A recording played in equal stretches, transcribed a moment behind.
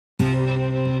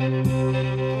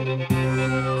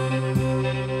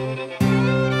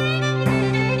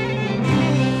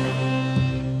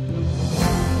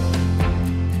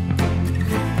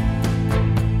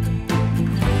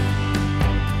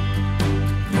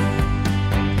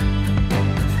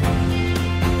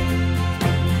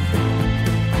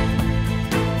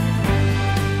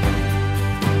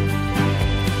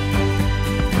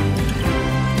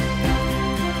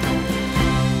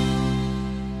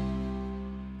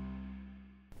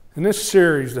In this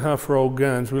series, The Hunt for Old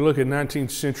Guns, we look at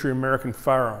 19th century American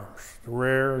firearms, the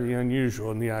rare, the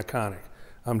unusual, and the iconic.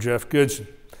 I'm Jeff Goodson.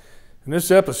 In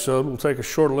this episode, we'll take a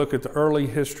short look at the early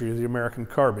history of the American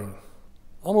carbine.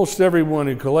 Almost everyone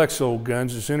who collects old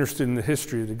guns is interested in the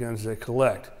history of the guns they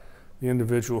collect. The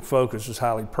individual focus is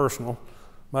highly personal.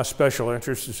 My special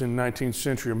interest is in 19th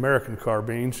century American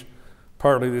carbines.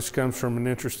 Partly this comes from an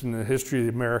interest in the history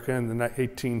of America in the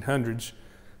 1800s,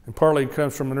 and partly it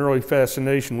comes from an early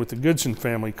fascination with the Goodson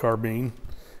family carbine,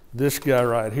 this guy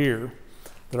right here,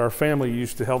 that our family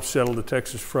used to help settle the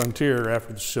Texas frontier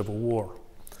after the Civil War.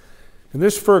 In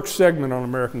this first segment on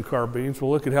American carbines,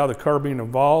 we'll look at how the carbine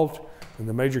evolved and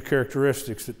the major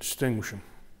characteristics that distinguish them.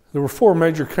 There were four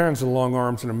major kinds of long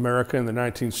arms in America in the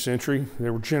 19th century.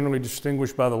 They were generally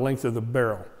distinguished by the length of the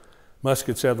barrel.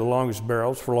 Muskets have the longest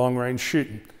barrels for long-range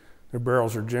shooting. Their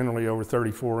barrels are generally over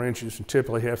 34 inches and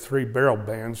typically have three barrel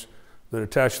bands that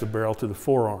attach the barrel to the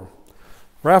forearm.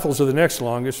 Rifles are the next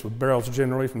longest, with barrels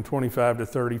generally from 25 to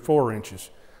 34 inches.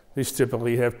 These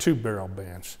typically have two barrel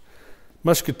bands.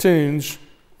 Musketoons,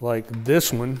 like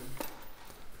this one,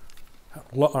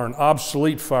 are an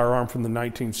obsolete firearm from the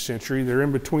 19th century. They're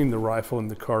in between the rifle and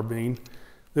the carbine.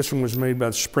 This one was made by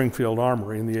the Springfield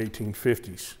Armory in the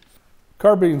 1850s.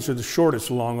 Carbines are the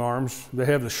shortest long arms. They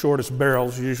have the shortest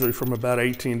barrels, usually from about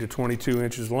 18 to 22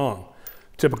 inches long.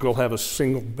 Typical have a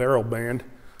single barrel band.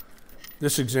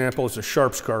 This example is a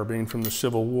Sharps carbine from the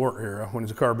Civil War era when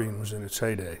the carbine was in its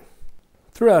heyday.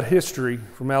 Throughout history,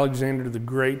 from Alexander the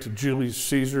Great to Julius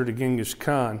Caesar to Genghis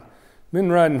Khan,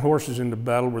 men riding horses into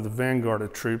battle were the vanguard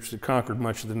of troops that conquered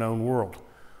much of the known world.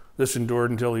 This endured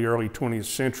until the early 20th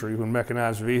century when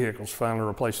mechanized vehicles finally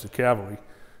replaced the cavalry,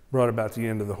 brought about the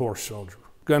end of the horse soldier.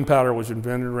 Gunpowder was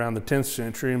invented around the 10th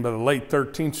century, and by the late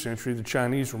 13th century, the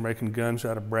Chinese were making guns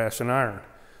out of brass and iron.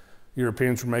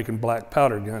 Europeans were making black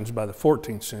powder guns by the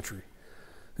 14th century.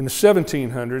 In the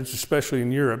 1700s, especially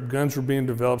in Europe, guns were being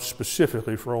developed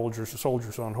specifically for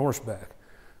soldiers on horseback.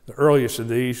 The earliest of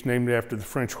these, named after the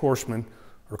French horseman,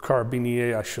 or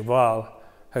carbinier à cheval,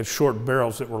 had short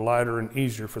barrels that were lighter and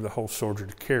easier for the whole soldier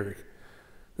to carry.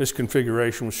 This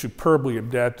configuration was superbly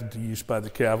adapted to use by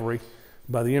the cavalry.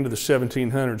 By the end of the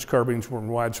 1700s, carbines were in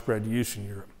widespread use in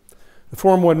Europe. The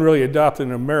form wasn't really adopted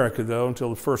in America, though, until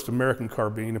the first American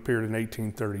carbine appeared in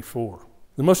 1834.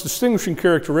 The most distinguishing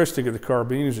characteristic of the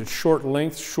carbine is its short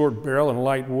length, short barrel, and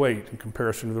light weight in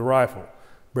comparison to the rifle.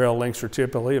 Barrel lengths are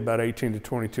typically about 18 to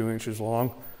 22 inches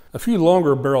long. A few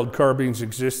longer barreled carbines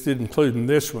existed, including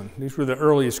this one. These were the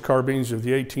earliest carbines of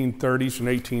the 1830s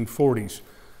and 1840s.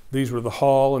 These were the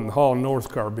Hall and the Hall North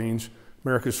carbines,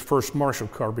 America's first Marshall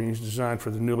carbines designed for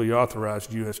the newly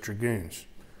authorized U.S. Dragoons.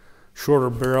 Shorter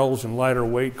barrels and lighter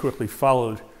weight quickly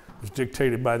followed, as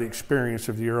dictated by the experience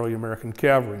of the early American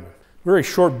cavalrymen. Very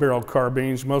short-barreled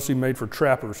carbines, mostly made for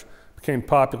trappers, became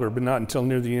popular, but not until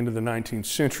near the end of the 19th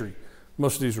century.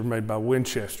 Most of these were made by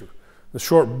Winchester. The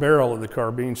short barrel of the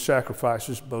carbine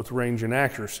sacrifices both range and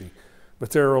accuracy, but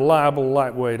they're a reliable,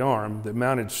 lightweight arm that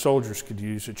mounted soldiers could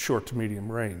use at short to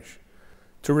medium range.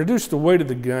 To reduce the weight of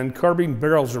the gun, carbine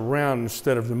barrels are round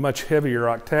instead of the much heavier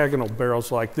octagonal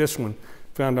barrels like this one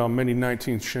found on many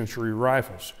 19th century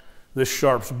rifles. This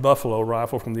Sharps Buffalo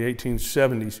rifle from the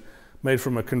 1870s, made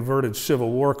from a converted Civil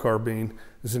War carbine,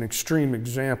 is an extreme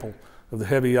example of the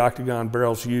heavy octagon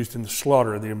barrels used in the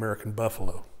slaughter of the American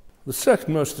buffalo. The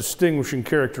second most distinguishing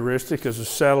characteristic is a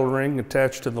saddle ring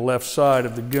attached to the left side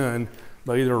of the gun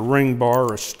by either a ring bar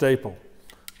or a staple.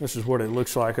 This is what it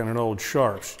looks like on an old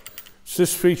Sharps. It's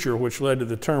this feature which led to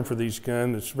the term for these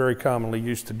guns that's very commonly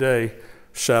used today,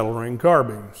 saddle ring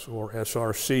carbines, or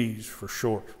SRCs for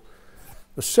short.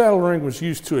 The saddle ring was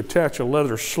used to attach a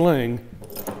leather sling,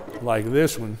 like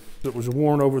this one, that was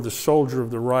worn over the shoulder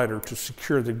of the rider to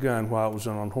secure the gun while it was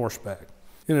on horseback.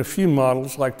 In a few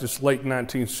models, like this late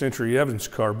 19th century Evans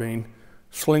carbine,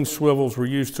 sling swivels were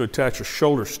used to attach a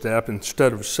shoulder strap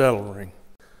instead of a saddle ring.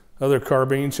 Other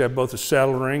carbines have both a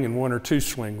saddle ring and one or two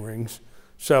sling rings.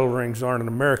 Saddle rings aren't an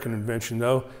American invention,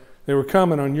 though. They were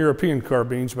common on European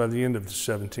carbines by the end of the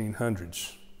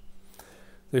 1700s.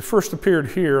 They first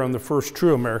appeared here on the first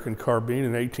true American carbine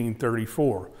in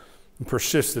 1834 and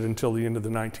persisted until the end of the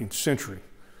 19th century.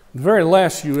 The very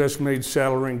last U.S.-made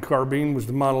saddle ring carbine was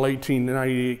the Model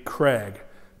 1898 Krag,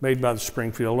 made by the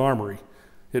Springfield Armory.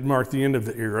 It marked the end of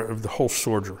the era of the horse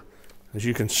soldier. As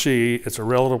you can see, it's a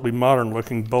relatively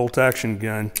modern-looking bolt-action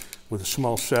gun with a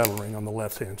small saddle ring on the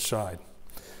left-hand side.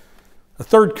 A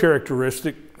third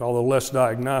characteristic, although less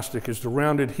diagnostic, is the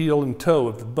rounded heel and toe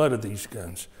of the butt of these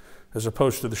guns, as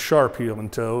opposed to the sharp heel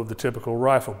and toe of the typical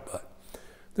rifle butt.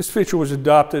 This feature was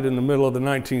adopted in the middle of the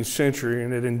 19th century,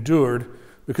 and it endured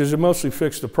because it mostly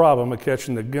fixed the problem of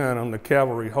catching the gun on the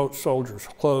cavalry soldier's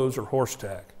clothes or horse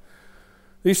tack.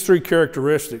 These three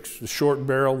characteristics, the short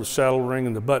barrel, the saddle ring,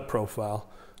 and the butt profile,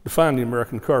 define the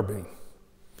American carbine.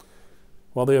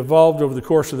 While they evolved over the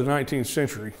course of the 19th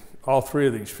century, all three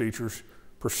of these features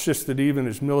persisted even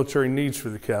as military needs for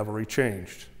the cavalry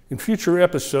changed. In future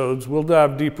episodes, we'll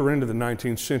dive deeper into the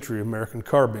 19th century American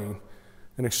carbine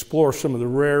and explore some of the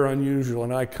rare, unusual,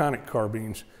 and iconic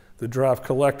carbines that drive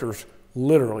collectors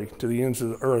literally to the ends of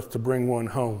the earth to bring one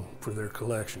home for their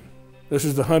collection. This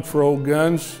is The Hunt for Old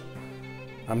Guns.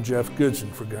 I'm Jeff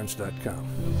Goodson for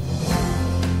Guns.com.